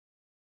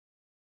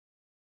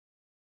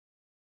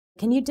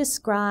Can you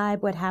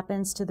describe what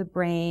happens to the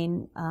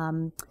brain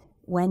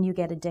when you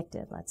get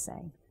addicted, let's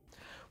say?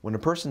 When a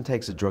person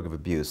takes a drug of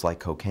abuse,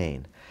 like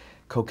cocaine,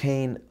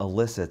 cocaine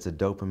elicits a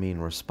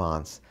dopamine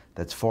response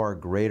that's far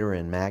greater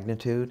in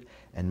magnitude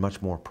and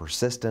much more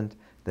persistent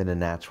than a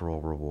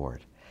natural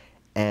reward.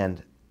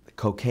 And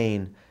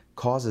cocaine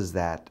causes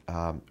that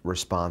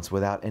response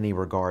without any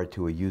regard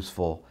to a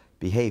useful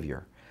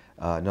behavior.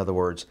 In other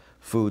words,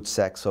 food,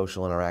 sex,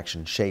 social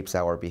interaction shapes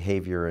our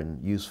behavior in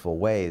useful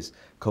ways.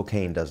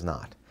 Cocaine does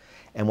not.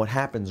 And what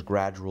happens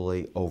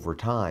gradually over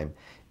time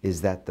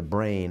is that the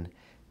brain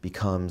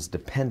becomes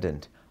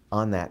dependent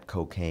on that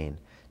cocaine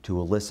to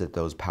elicit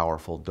those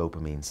powerful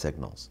dopamine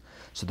signals.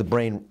 So the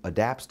brain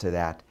adapts to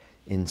that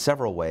in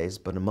several ways,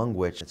 but among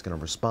which it's going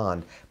to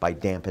respond by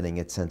dampening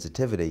its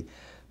sensitivity.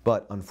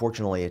 But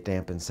unfortunately, it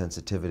dampens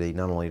sensitivity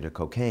not only to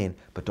cocaine,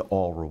 but to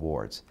all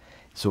rewards.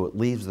 So it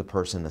leaves the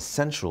person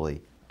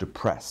essentially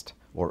depressed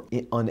or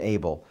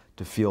unable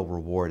to feel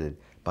rewarded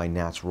by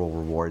natural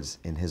rewards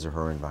in his or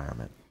her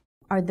environment.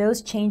 Are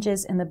those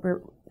changes in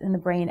the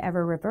brain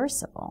ever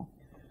reversible?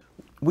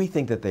 We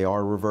think that they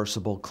are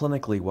reversible.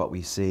 Clinically, what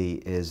we see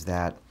is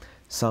that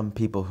some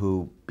people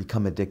who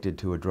become addicted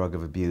to a drug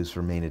of abuse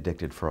remain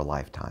addicted for a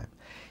lifetime.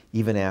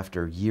 Even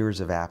after years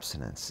of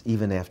abstinence,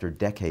 even after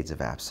decades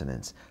of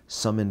abstinence,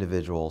 some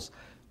individuals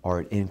are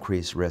at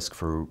increased risk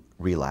for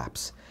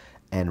relapse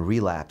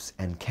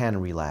and can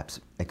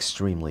relapse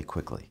extremely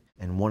quickly.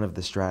 And one of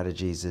the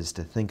strategies is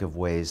to think of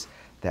ways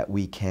that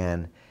we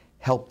can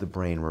help the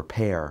brain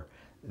repair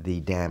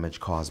the damage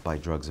caused by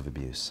drugs of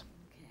abuse.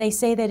 They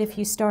say that if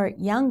you start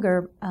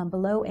younger,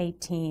 below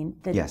 18,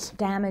 the Yes.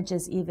 damage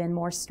is even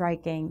more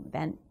striking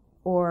than,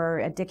 or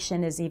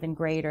addiction is even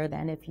greater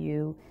than if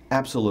you...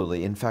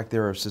 Absolutely. In fact,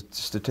 there are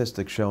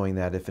statistics showing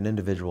that if an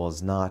individual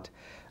is not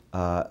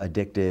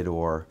addicted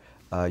or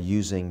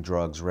using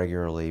drugs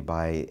regularly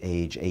by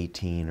age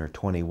 18 or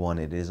 21,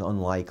 it is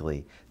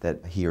unlikely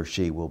that he or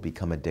she will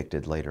become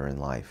addicted later in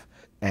life.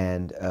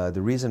 And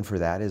the reason for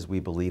that is we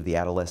believe the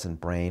adolescent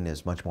brain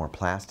is much more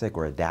plastic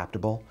or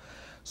adaptable,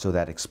 so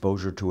that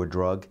exposure to a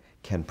drug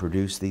can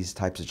produce these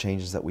types of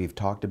changes that we've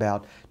talked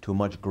about to a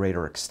much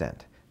greater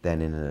extent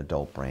than in an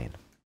adult brain.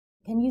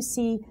 Can you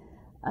see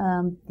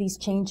these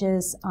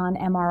changes on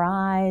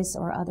MRIs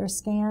or other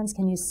scans?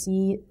 Can you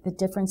see the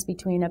difference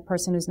between a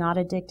person who's not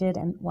addicted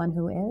and one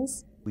who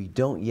is? We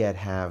don't yet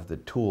have the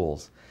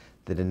tools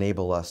that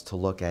enable us to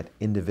look at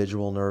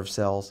individual nerve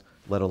cells,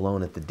 let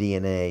alone at the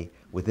DNA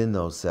within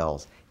those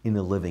cells in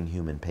a living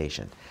human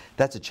patient.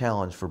 That's a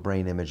challenge for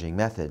brain imaging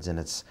methods, and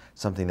it's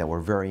something that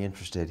we're very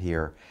interested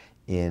here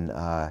in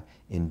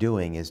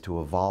doing, is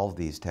to evolve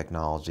these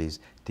technologies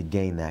to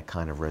gain that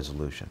kind of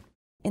resolution.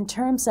 In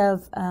terms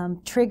of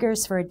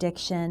triggers for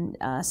addiction,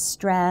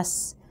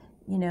 stress,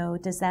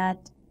 does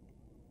that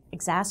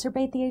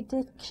exacerbate the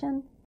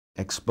addiction?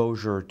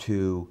 Exposure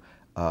to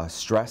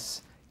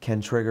stress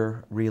can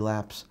trigger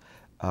relapse.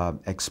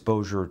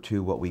 Exposure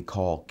to what we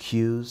call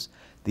cues.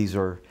 These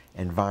are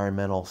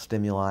environmental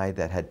stimuli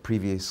that had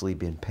previously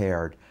been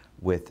paired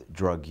with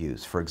drug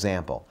use. For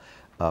example,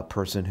 a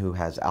person who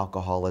has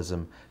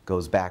alcoholism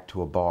goes back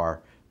to a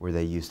bar where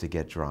they used to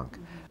get drunk.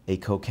 A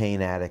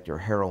cocaine addict or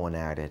heroin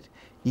addict,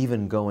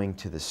 even going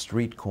to the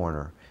street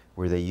corner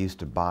where they used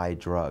to buy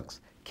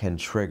drugs, can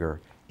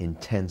trigger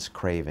intense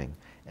craving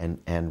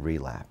and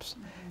relapse.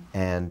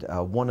 And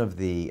one of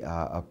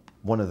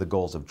the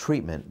goals of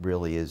treatment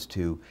really is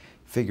to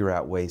figure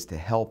out ways to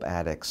help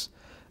addicts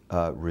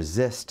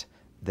resist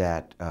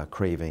that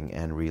craving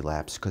and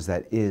relapse, because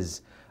that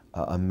is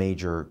a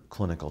major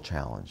clinical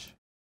challenge.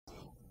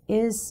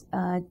 Is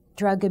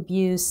drug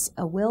abuse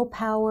a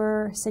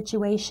willpower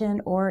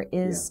situation, or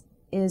is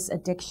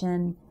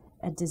addiction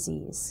a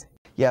disease?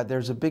 Yeah,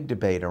 there's a big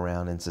debate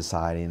around in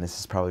society, and this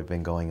has probably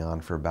been going on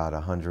for about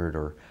 100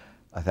 or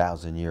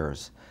 1,000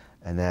 years,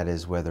 and that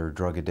is whether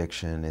drug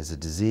addiction is a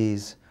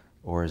disease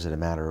or is it a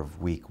matter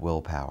of weak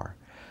willpower.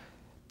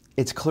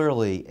 It's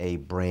clearly a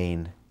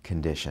brain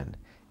condition.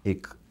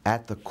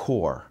 At the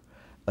core,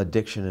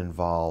 addiction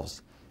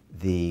involves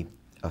the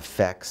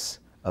effects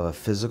of a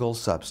physical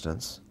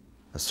substance,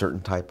 a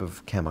certain type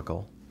of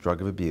chemical,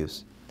 drug of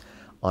abuse,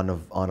 on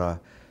a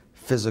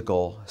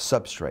physical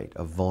substrate,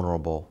 a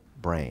vulnerable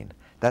brain.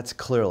 That's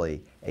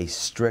clearly a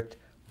strict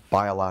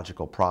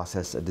biological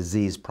process, a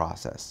disease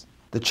process.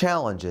 The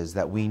challenge is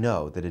that we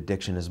know that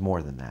addiction is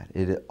more than that.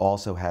 It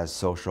also has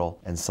social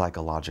and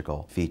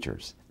psychological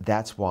features.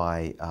 That's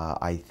why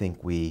I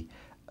think we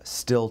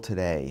still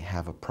today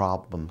have a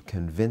problem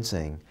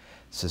convincing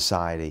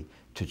society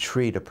to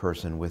treat a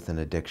person with an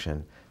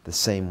addiction the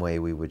same way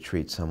we would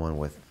treat someone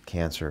with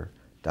cancer,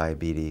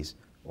 diabetes,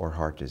 or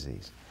heart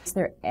disease. Is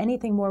there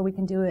anything more we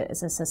can do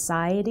as a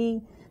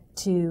society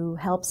to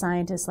help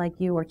scientists like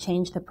you, or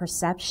change the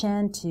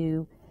perception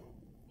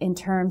in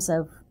terms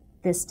of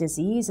this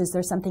disease? Is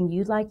there something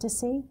you'd like to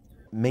see?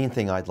 Main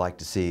thing I'd like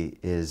to see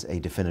is a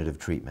definitive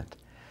treatment.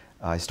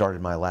 I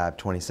started my lab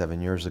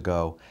 27 years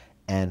ago,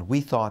 and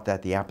we thought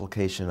that the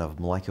application of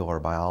molecular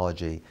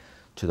biology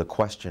to the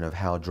question of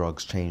how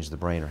drugs change the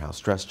brain or how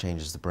stress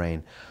changes the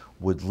brain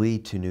would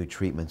lead to new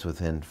treatments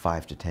within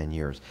 5 to 10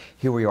 years.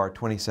 Here we are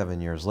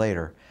 27 years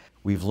later.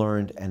 We've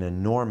learned an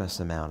enormous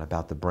amount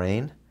about the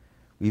brain.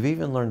 We've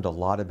even learned a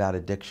lot about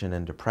addiction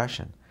and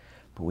depression,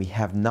 but we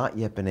have not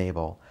yet been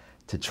able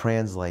to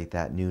translate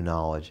that new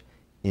knowledge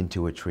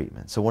into a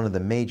treatment. So one of the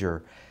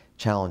major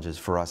challenges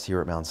for us here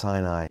at Mount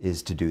Sinai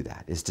is to do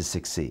that, is to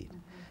succeed.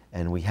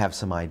 And we have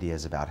some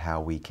ideas about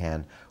how we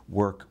can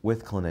work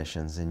with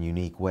clinicians in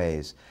unique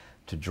ways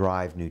to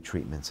drive new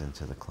treatments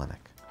into the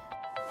clinic.